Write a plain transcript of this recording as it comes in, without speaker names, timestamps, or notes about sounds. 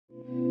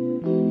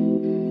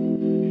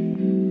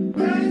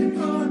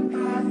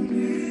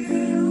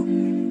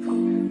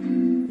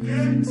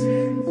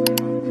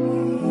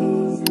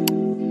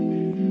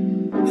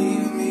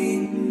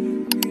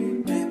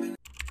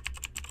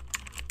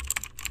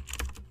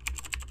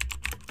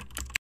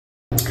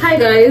Hi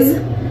guys,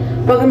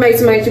 welcome back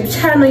to my YouTube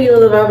channel. You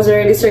know the vibes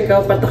already. It's your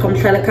girl Fatah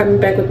coming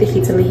back with the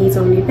heat and the heat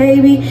only,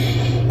 baby.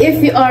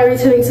 If you are a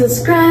returning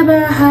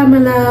subscriber, hi my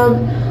love,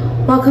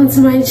 welcome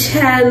to my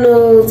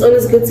channel. It's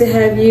always good to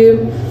have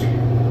you.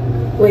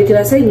 Wait, did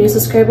I say new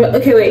subscriber?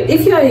 Okay, wait,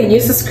 if you are a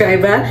new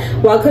subscriber,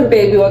 welcome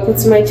baby, welcome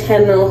to my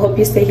channel. Hope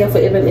you stay here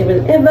forever and ever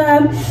and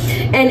ever.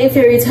 And if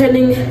you're a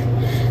returning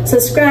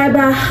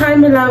subscriber, hi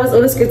my love, it's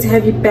always good to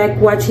have you back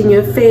watching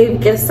your fave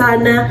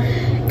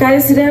Gesana.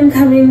 Guys, today I'm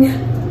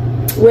coming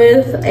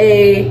with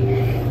a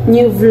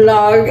new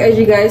vlog. As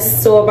you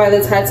guys saw by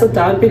the title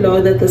down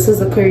below, that this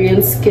is a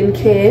Korean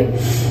skincare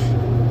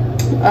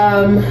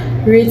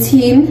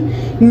routine,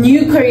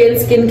 new Korean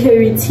skincare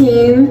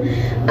routine.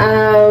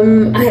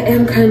 I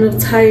am kind of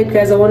tired,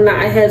 guys.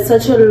 I had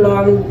such a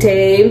long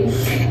day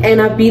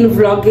and I've been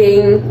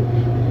vlogging.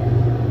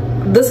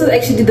 This is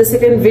actually the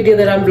second video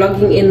that I'm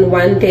vlogging in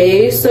one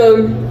day,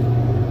 so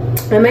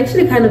I'm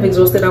actually kind of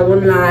exhausted, I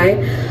won't lie.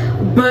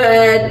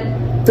 But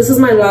this is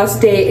my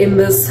last day in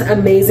this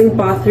amazing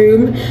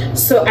bathroom,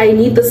 so I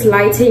need this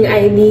lighting,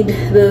 I need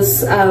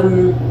this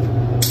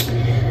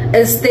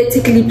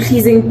aesthetically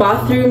pleasing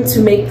bathroom to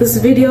make this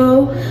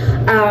video,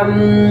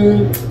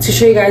 to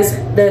show you guys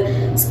the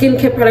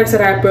skincare products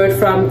that I bought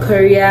from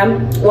Korea,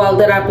 well,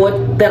 that I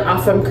bought that are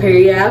from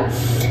Korea,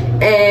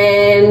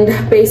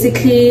 and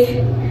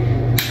basically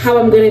how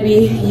I'm going to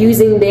be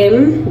using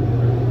them.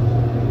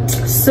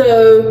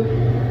 So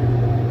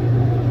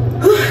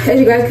as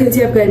you guys can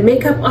see, I've got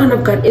makeup on,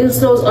 I've got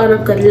installs on,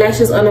 I've got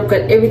lashes on, I've got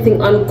everything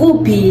on. Go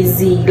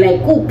busy,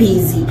 like go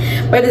busy.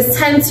 But it's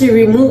time to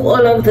remove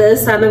all of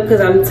this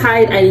because I'm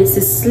tired. I need to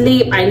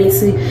sleep, I need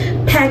to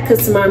pack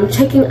because I'm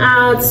checking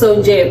out.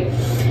 So Jay,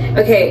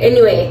 okay,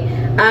 anyway,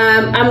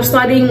 I'm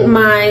starting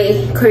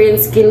my Korean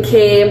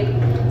skincare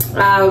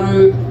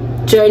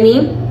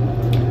journey,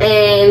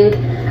 and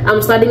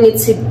I'm starting it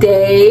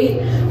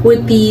today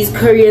with these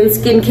Korean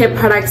skincare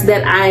products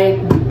that I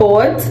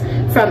bought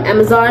from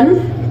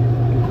Amazon.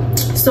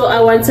 So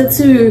I wanted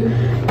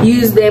to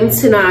use them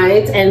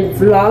tonight and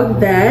vlog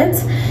that,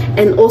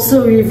 and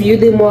also review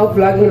them while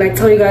vlogging, like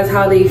tell you guys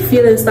how they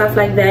feel and stuff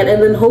like that.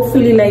 And then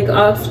hopefully, like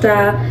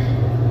after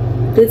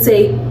let's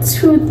say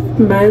 2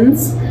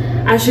 months,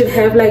 I should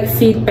have like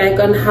feedback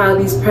on how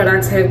these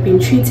products have been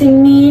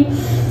treating me.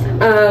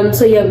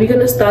 So yeah, we're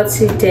gonna start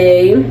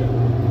today.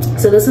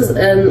 So this is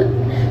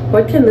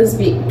what can this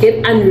be?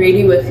 Get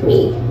unready with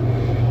me,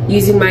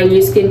 using my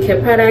new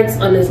skincare products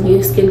on this new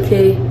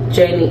skincare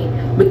journey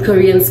with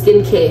Korean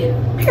skincare,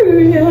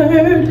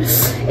 period.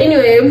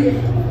 Anyway,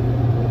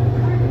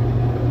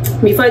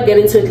 before I get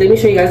into it, let me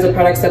show you guys the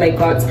products that I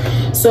got.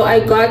 So I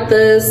got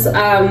this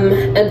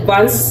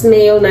Advanced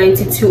Snail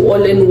 92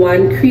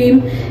 all-in-one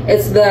cream.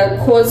 It's the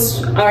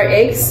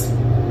COSRX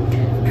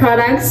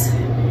products.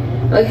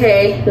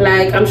 Okay,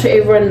 like I'm sure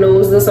everyone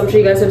knows this, I'm sure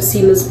you guys have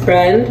seen this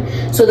brand.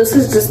 So this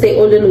is just the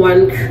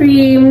all-in-one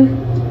cream.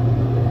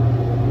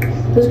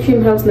 This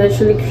cream helps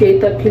naturally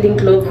create that peeling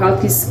glow of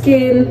healthy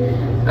skin.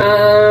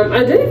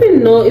 I don't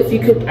even know if you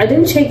could, I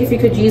didn't check if you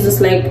could use this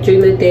like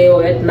during the day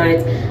or at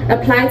night.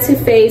 Apply to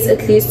face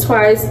at least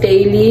twice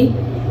daily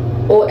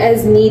or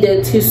as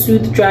needed to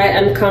soothe dry,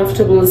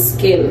 uncomfortable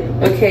skin.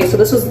 Okay, so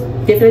this was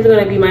definitely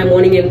going to be my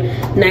morning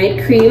and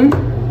night cream.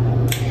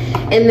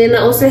 And then I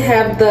also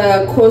have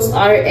the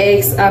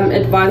COSRX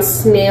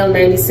Advanced Snail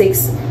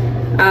 96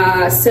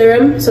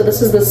 serum. So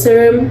this is the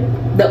serum,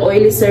 the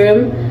oily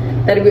serum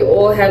that we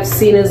all have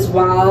seen as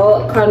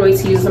well. Can't wait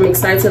to use. I'm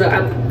excited.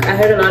 I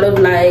heard a lot of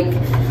like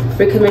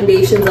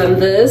recommendations on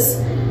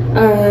this.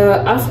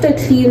 After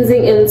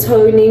cleansing and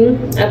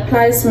toning,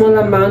 apply a small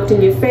amount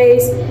in your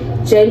face,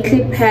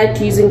 gently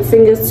pat using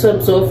fingers to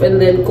absorb,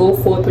 and then go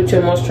forth with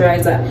your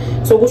moisturizer.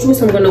 So which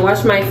means I'm going to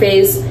wash my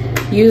face,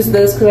 use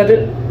this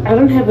because I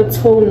don't have a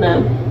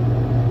toner.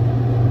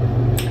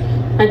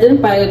 I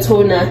didn't buy a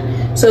toner.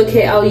 So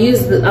okay, I'll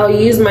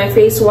use my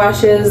face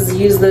washes,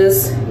 use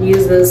this,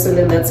 and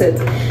then that's it.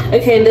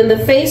 Okay, and then the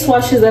face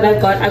washes that I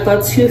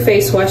got 2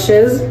 face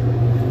washes.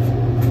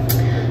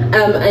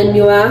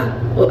 ANUA,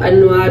 I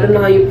don't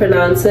know how you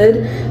pronounce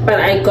it,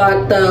 but I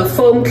got the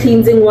foam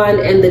cleansing one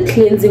and the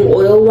cleansing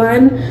oil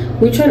one.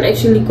 Which one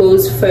actually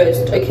goes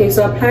first? Okay,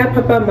 so apply a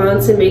proper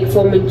amount to make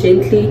foam and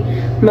gently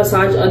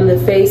massage on the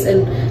face.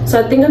 And so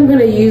I think I'm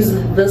gonna use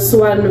this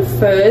one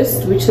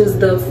first, which is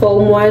the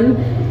foam one,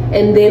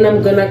 and then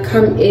I'm gonna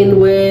come in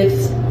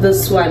with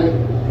this one.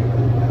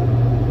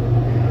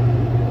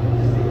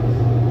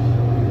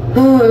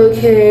 Oh,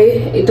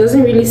 okay, it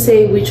doesn't really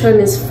say which one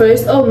is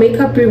first. Oh,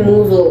 makeup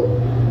removal,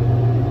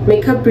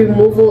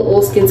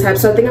 all skin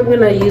types. So I think I'm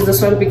gonna use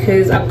this one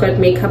because I've got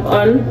makeup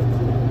on.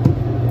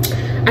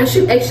 I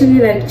should actually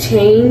like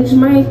change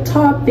my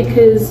top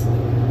because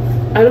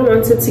I don't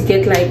want it to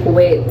get like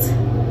wet.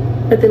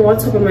 But then what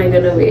top am I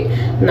gonna wear?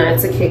 Nah,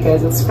 it's okay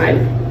guys, it's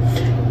fine.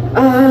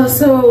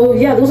 So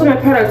yeah, those are my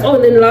products. Oh,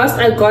 and then last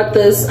I got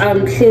this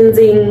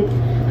cleansing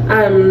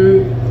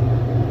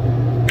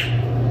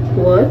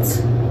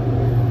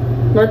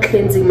not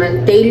cleansing,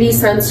 man, daily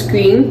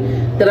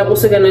sunscreen that I'm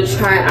also gonna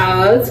try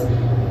out.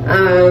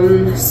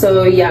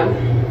 So yeah,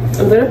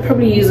 I'm gonna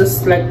probably use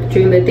this like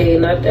during the day,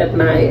 not at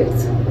night.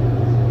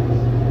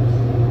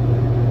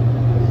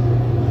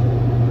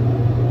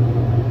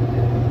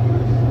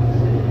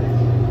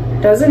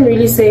 Doesn't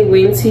really say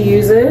when to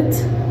use it,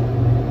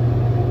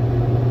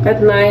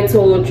 at night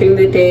or during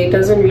the day. It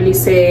doesn't really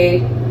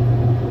say.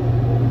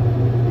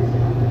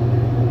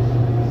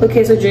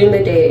 Okay, so during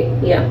the day,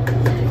 yeah,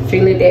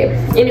 during the day.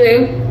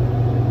 Anyway,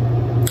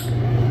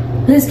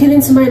 let's get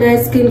into my night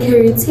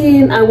skincare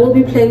routine. I will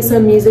be playing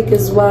some music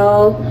as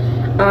well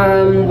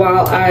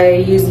while I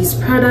use these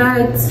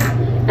products,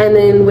 and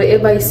then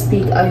wherever I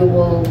speak I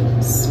will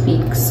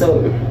speak.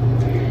 So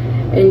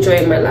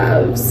enjoy, my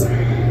loves.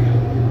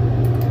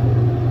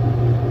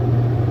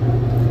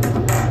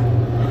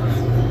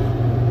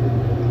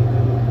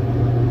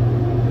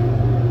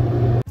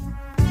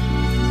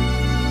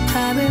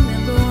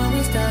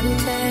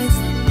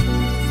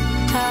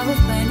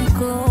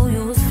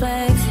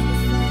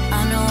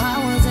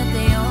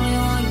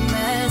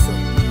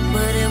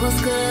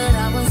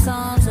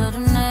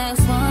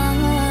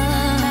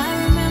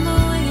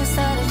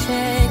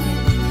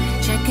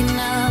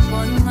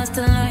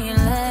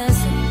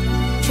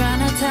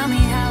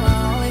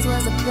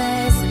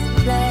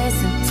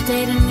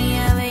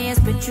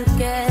 You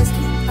guessed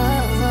it.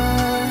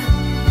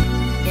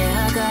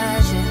 Yeah, I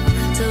got you.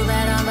 Too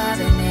bad I'm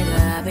vibing, nigga.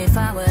 I'd be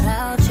fine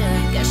without you.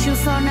 Guess you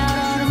found out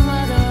all the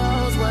mother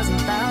hoes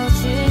wasn't about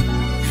you,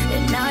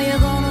 and now you're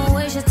gonna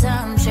waste your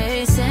time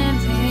chasing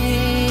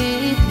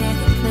me.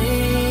 Nigga,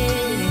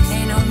 please,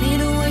 ain't no need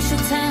to waste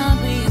your time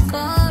being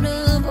caught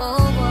up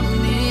over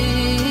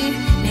me.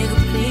 Nigga,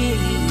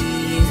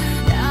 please,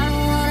 I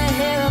don't wanna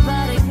hear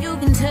about it. You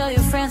can tell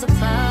your friends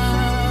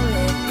about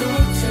it. Go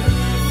tell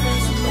your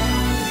friends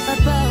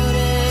about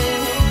it.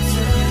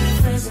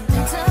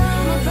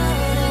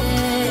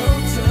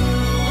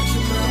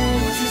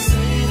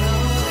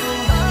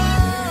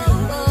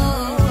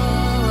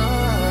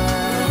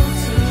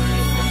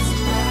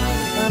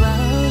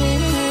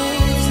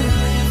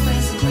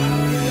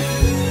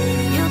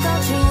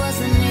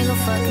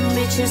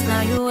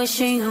 Now you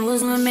wishing you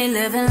was with me,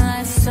 living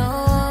life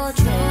so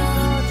true.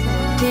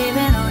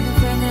 Even on your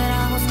friend that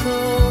I was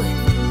cool with,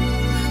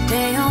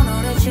 they don't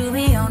know that you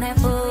be on that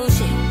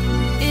bullshit.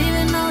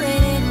 Even though they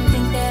didn't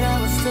think that I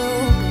was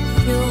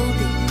stupid, you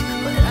did.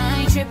 But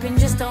I ain't tripping,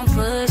 just don't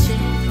push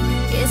it.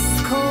 It's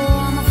cool,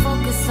 I'ma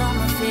focus on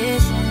my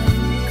vision.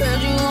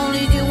 Cause you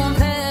only get one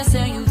pass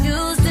and you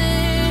used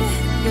it.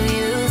 You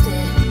used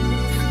it,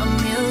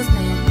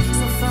 amusement.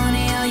 So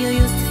funny how you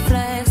used to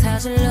flex,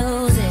 how'd you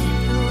lose it?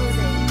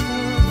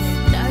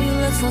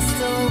 So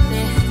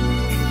stupid,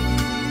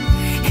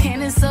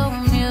 and it's so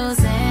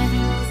amusing.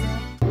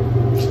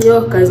 Yo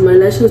guys, my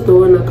lashes don't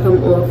wanna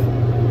come off.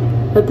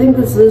 I think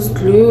it's this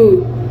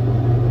glue.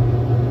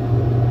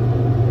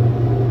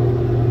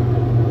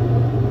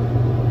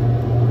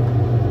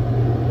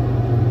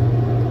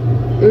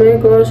 Oh my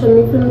gosh, I'm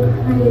even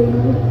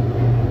crying.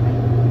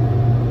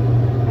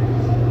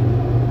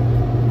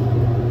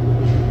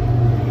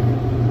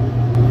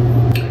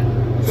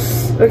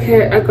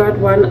 Okay, I got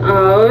one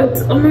out.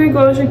 Oh my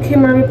gosh, I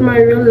came out with my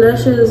real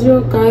lashes.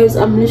 Yo guys,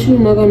 I'm literally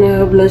not gonna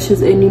have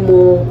lashes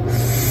anymore.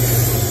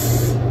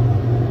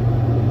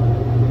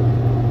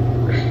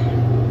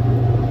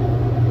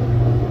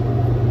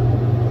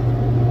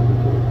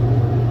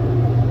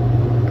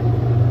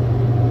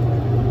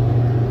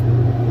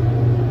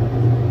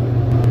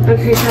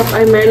 Okay,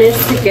 I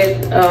managed to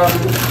get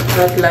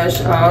that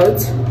lash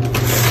out.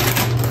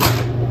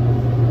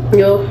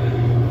 Yo.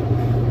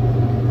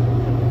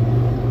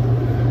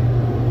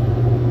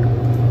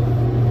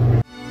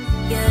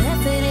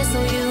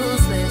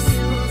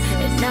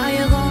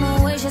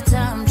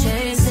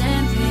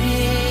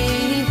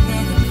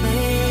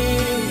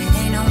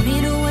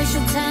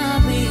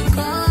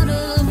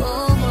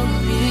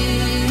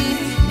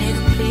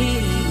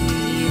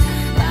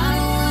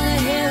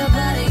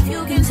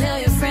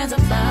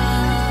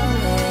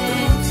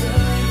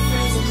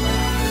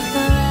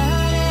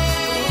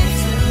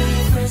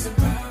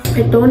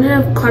 I don't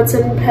have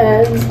cotton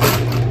pads,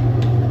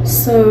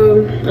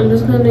 so I'm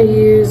just gonna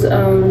use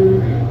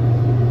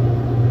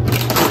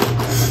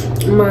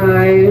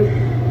my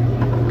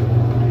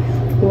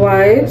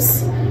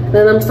wipes.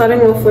 Then I'm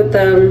starting off with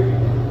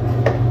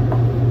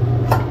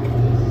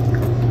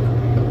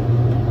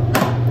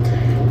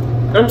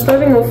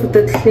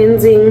the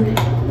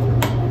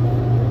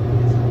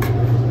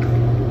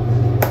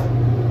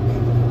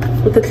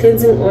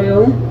cleansing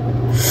oil.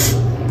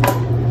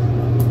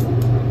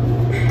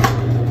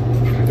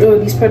 Oh,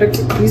 these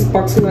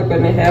boxes are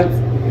gonna have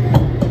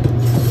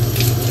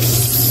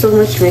so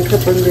much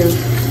makeup on them.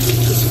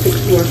 Just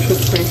quickly wash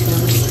with my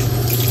hands.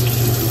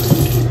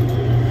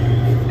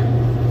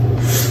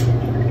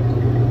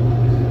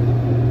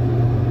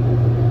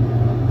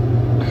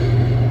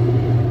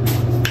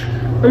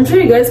 I'm sure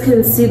you guys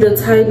can see the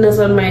tightness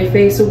on my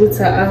face.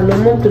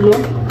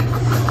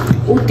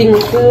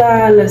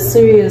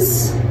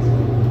 Serious.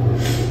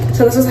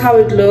 So this is how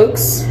it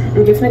looks.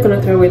 I'm definitely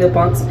gonna throw away the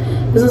box.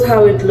 This is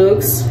how it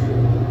looks.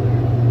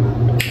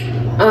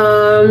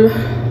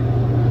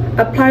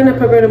 Apply an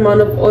appropriate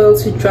amount of oil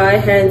to dry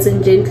hands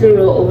and gently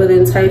roll over the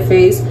entire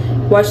face.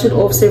 Wash it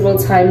off several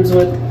times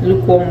with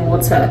lukewarm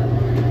water.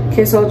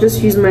 Okay, so I'll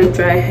just use my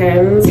dry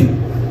hands.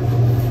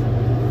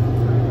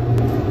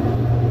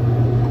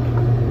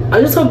 I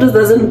just hope this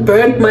doesn't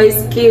burn my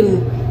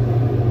skin.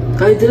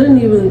 I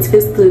didn't even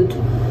test it.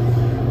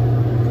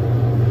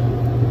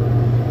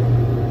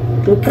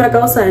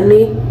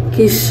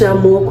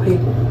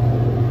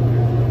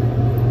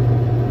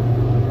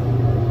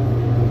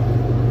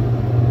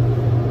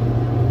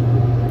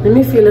 Let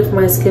me feel if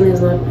my skin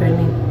is not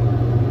burning.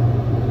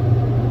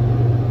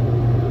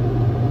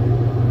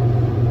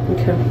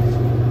 Okay.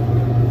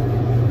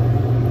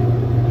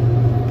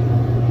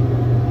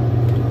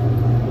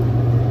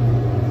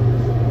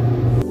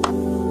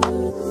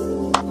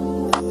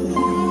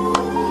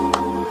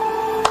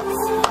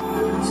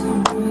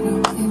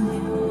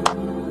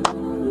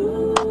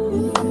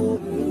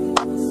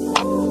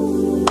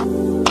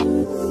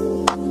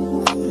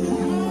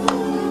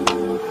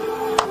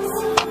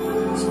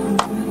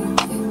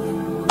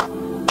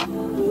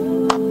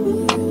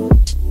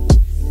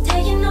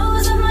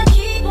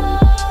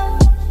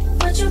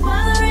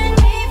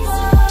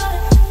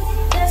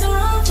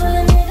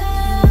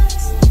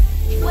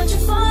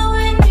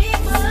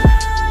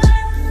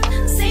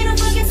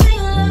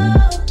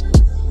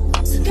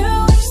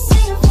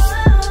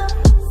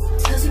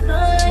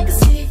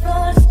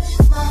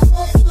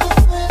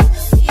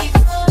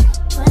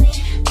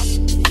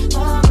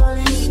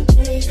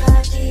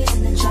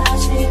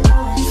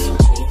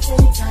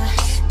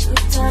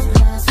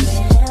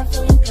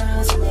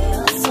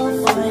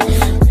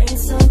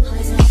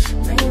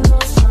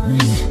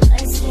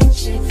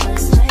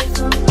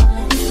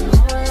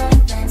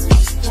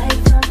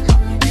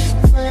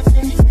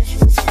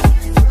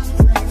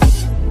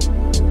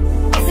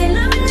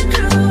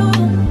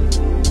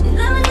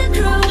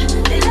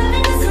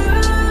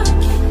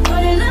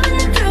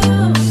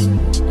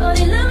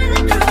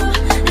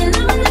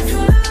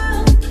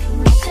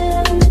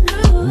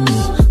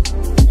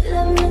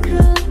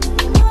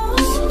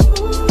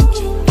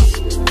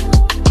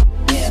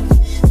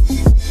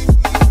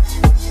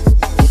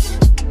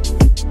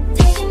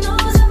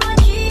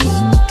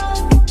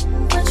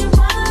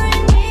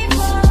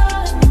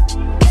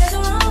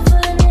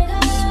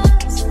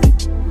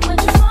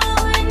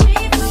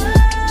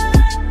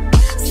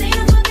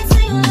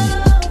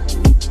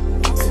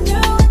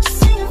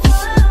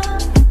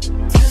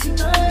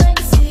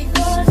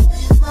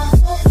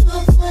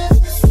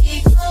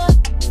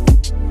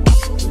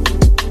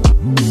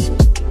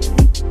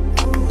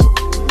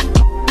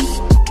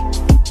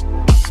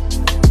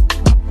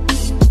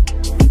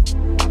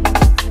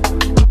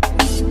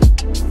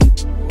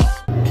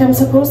 I'm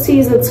supposed to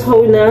use a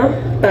toner,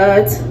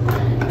 but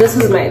this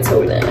is my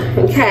toner.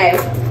 Okay,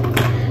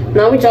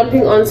 now we're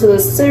jumping onto the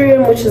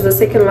serum, which is the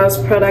second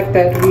last product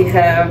that we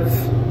have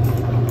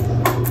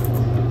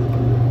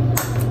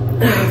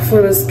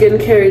for the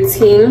skincare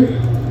routine.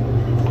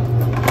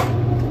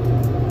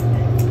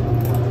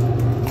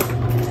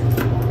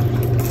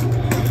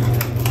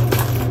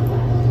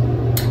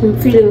 I'm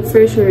feeling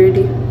fresh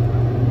already.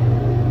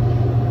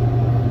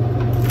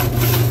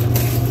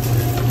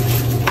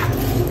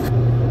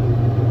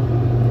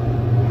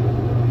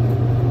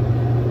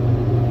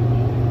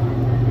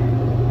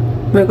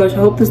 Oh my gosh, I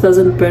hope this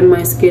doesn't burn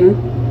my skin.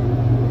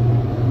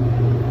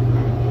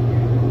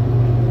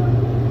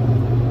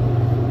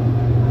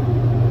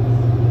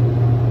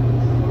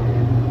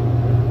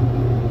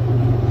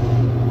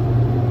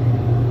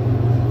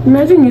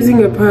 Imagine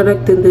using a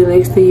product and the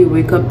next day you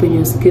wake up and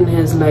your skin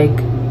has like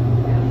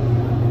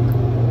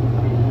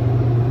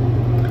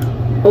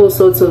all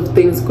sorts of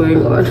things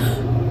going on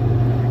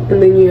and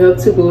then you have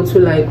to go to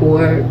like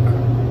work.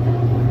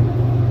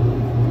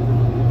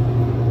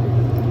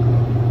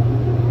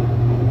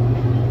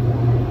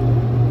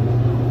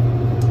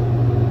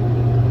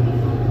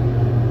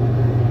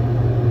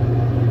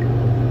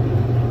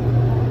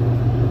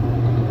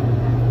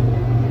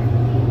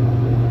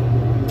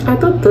 I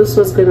thought this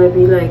was gonna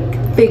be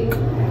like thick.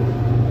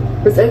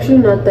 It's actually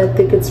not that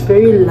thick, it's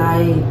very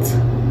light.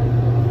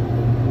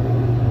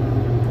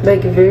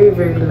 Like very,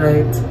 very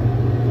light.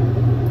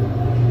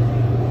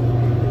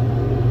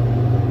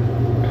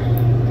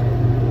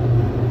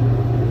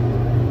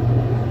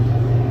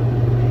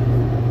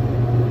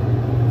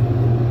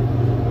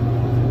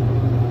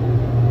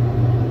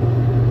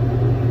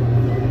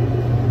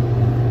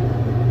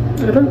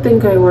 I don't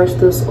think I washed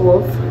this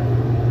off.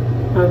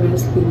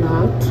 Obviously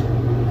not.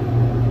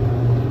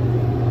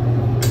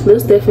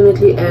 This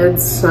definitely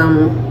adds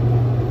some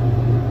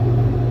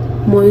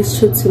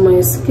moisture to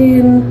my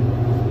skin.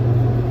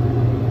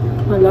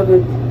 I love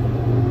it.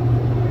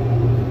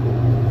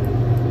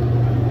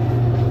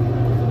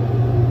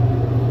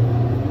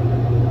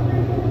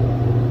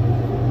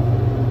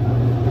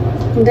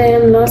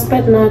 Then last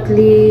but not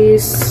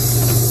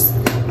least,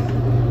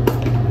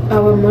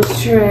 our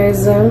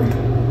moisturizer.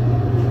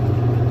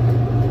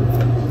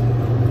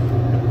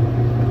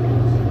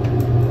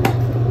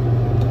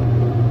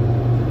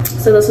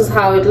 So this is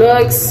how it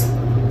looks.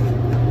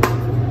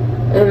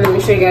 And let me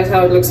show you guys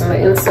how it looks on the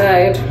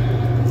inside.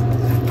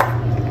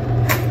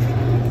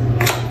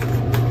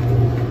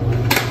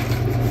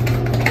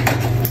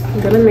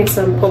 I'm gonna make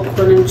some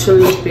popcorn and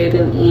chili bed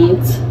and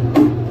eat.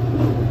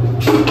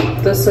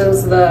 This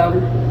is the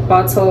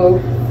bottle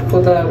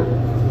for the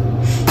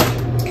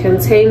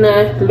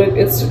container. Look,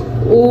 it's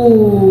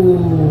ooh,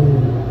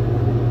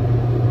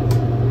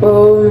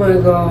 oh my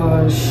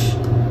gosh,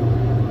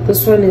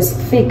 this one is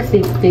thick.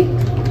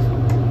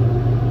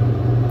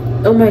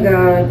 Oh my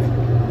god.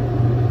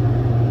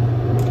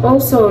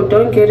 Also,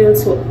 don't get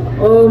into,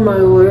 oh my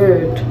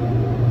word,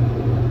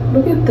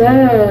 look at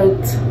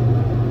that.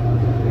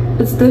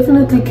 It's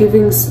definitely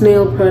giving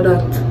snail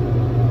product.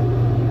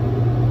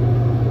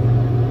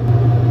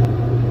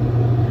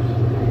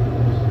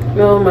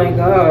 Oh my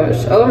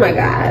gosh, oh my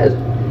god,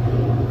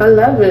 I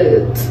love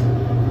it.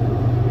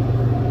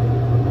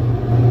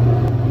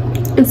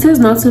 It says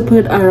not to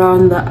put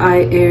around the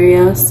eye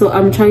area, so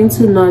I'm trying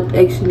to not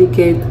actually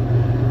get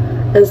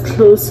as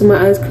close to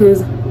my eyes,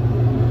 because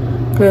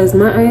guys,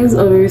 my eyes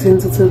are very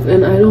sensitive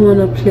and I don't want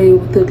to play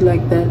with it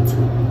like that.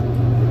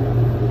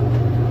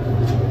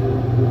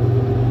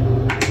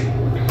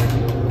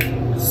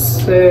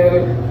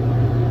 So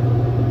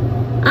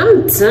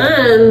I'm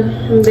done.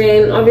 And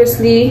then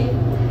obviously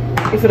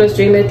if it was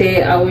during the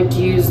day, I would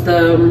use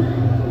the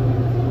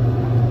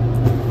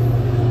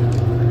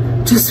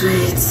just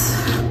wait,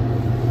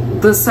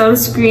 the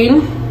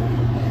sunscreen.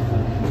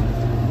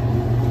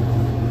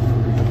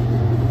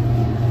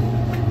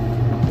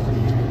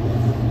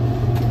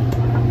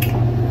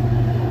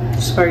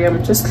 Sorry,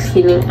 I'm just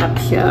cleaning up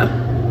here.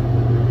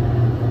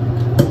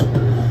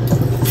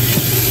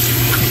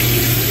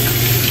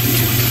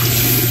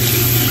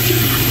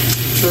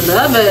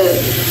 Love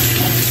it.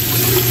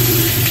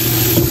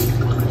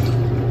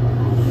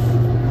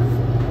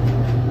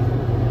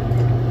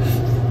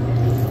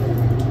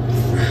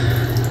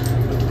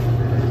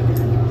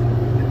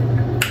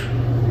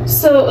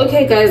 So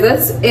okay guys,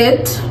 that's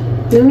it.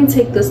 Let me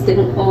take this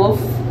thing off.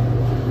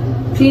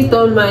 Please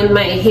don't mind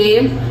my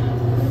hair.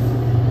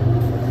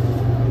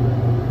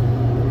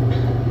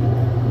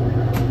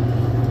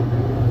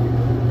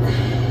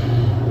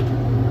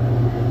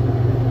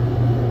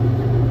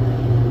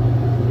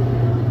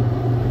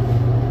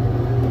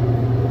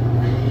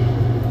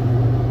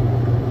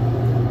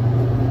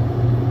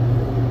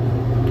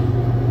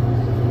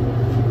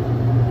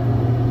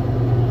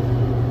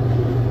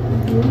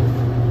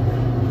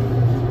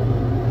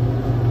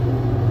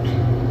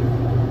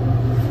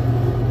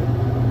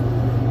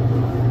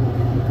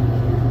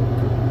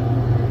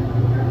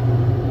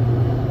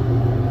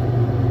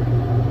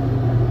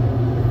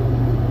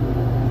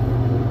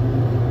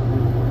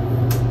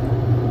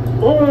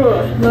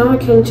 Now I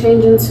can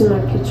change into my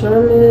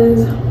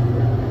pajamas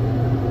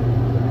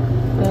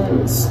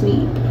and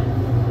sleep.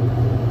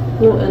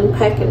 No,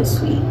 unpack and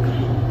sleep.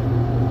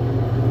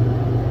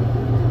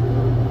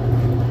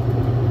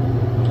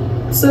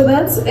 So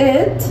that's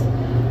it.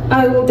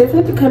 I will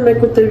definitely come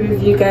back with the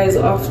review guys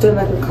after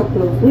like a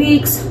couple of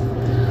weeks,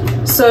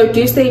 so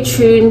do stay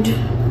tuned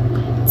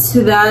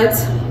to that.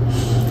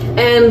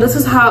 And this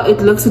is how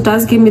it looks. It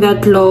does give me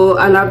that glow.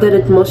 I love that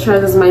it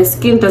moisturizes my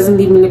skin, doesn't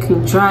leave me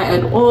looking dry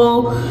at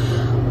all.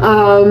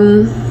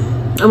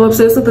 I'm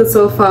obsessed with it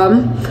so far.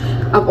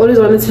 I've always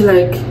wanted to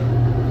like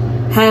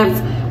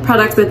have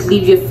products that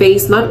leave your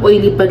face not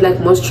oily but like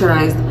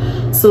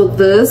moisturized, so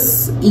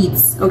this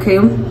eats. Okay,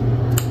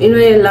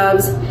 anyway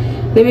loves,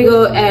 let me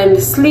go and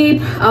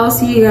sleep. I'll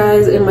see you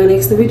guys in my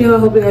next video. I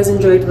hope you guys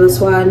enjoyed this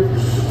one,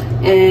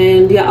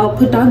 and yeah, I'll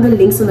put down the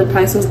links and the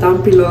prices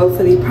down below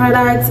for the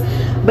products.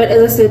 But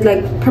as I said,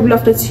 like probably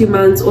after 2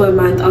 months or a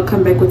month, I'll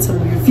come back with some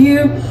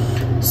review.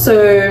 So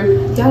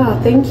yeah,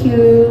 thank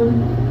you.